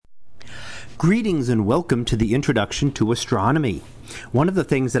Greetings and welcome to the Introduction to Astronomy. One of the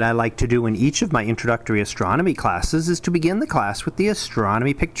things that I like to do in each of my introductory astronomy classes is to begin the class with the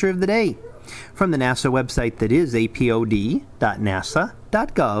astronomy picture of the day from the NASA website that is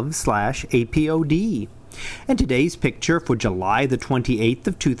apod.nasa.gov/apod. And today's picture for July the 28th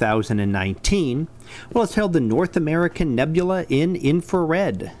of 2019, well, it's titled the North American Nebula in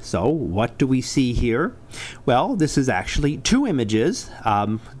Infrared. So what do we see here? Well, this is actually two images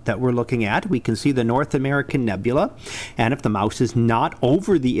that we're looking at. We can see the North American Nebula, and if the mouse is not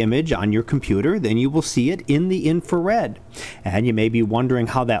over the image on your computer, then you will see it in the infrared. And you may be wondering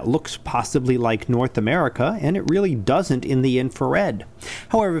how that looks possibly like North America, and it really doesn't in the infrared.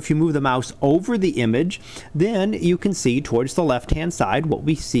 However, if you move the mouse over the image, then you can see towards the left-hand side what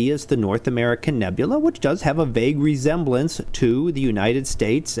we see as the North American Nebula, which does have a vague resemblance to the United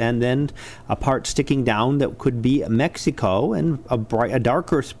States, and then a part sticking down that could be Mexico, and a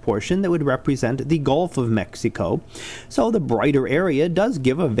darker portion that would represent the Gulf of Mexico. So the brighter area does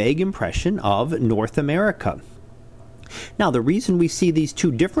give a vague impression of North America. Now, the reason we see these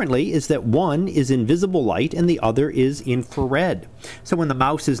two differently is that one is in visible light and the other is infrared. So when the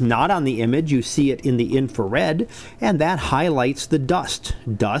mouse is not on the image, you see it in the infrared, and that highlights the dust.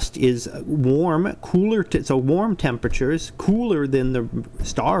 Dust is warm, so warm temperatures, cooler than the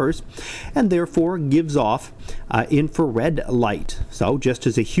stars, and therefore gives off infrared light. So just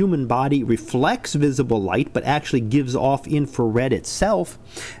as a human body reflects visible light but actually gives off infrared itself,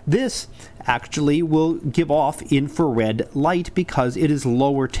 this actually will give off infrared light because it is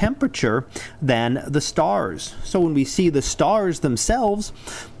lower temperature than the stars. So when we see the stars themselves,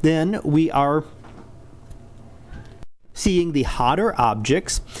 then we are seeing the hotter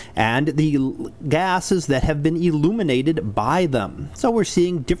objects and the gases that have been illuminated by them. So we're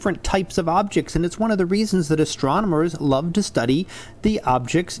seeing different types of objects, and it's one of the reasons that astronomers love to study the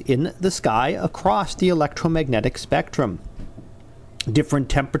objects in the sky across the electromagnetic spectrum. Different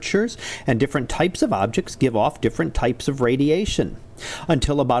temperatures and different types of objects give off different types of radiation.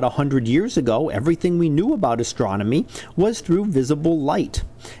 Until about 100 years ago, everything we knew about astronomy was through visible light.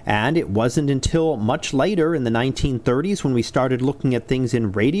 And it wasn't until much later in the 1930s when we started looking at things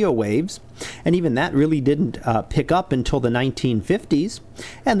in radio waves, and even that really didn't pick up until the 1950s.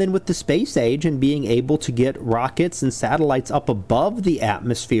 And then with the space age and being able to get rockets and satellites up above the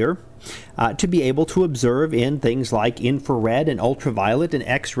atmosphere, to be able to observe in things like infrared and ultraviolet and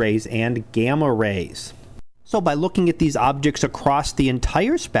X-rays and gamma rays. So by looking at these objects across the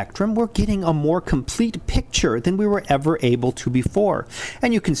entire spectrum, we're getting a more complete picture than we were ever able to before.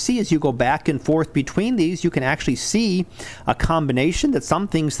 And you can see as you go back and forth between these, you can actually see a combination that some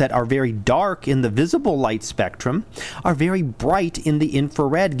things that are very dark in the visible light spectrum are very bright in the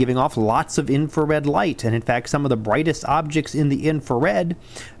infrared, giving off lots of infrared light. And in fact, some of the brightest objects in the infrared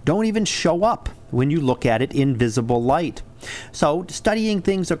don't even show up when you look at it in visible light. So studying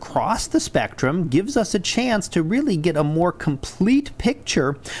things across the spectrum gives us a chance to really get a more complete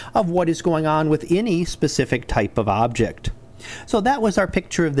picture of what is going on with any specific type of object. So that was our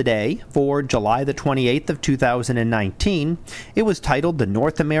picture of the day for July the 28th of 2019. It was titled the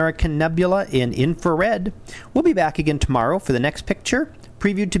North American Nebula in Infrared. We'll be back again tomorrow for the next picture,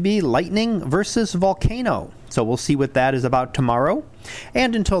 previewed to be lightning versus volcano. So we'll see what that is about tomorrow.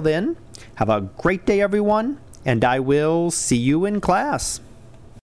 And until then, have a great day, everyone, and I will see you in class.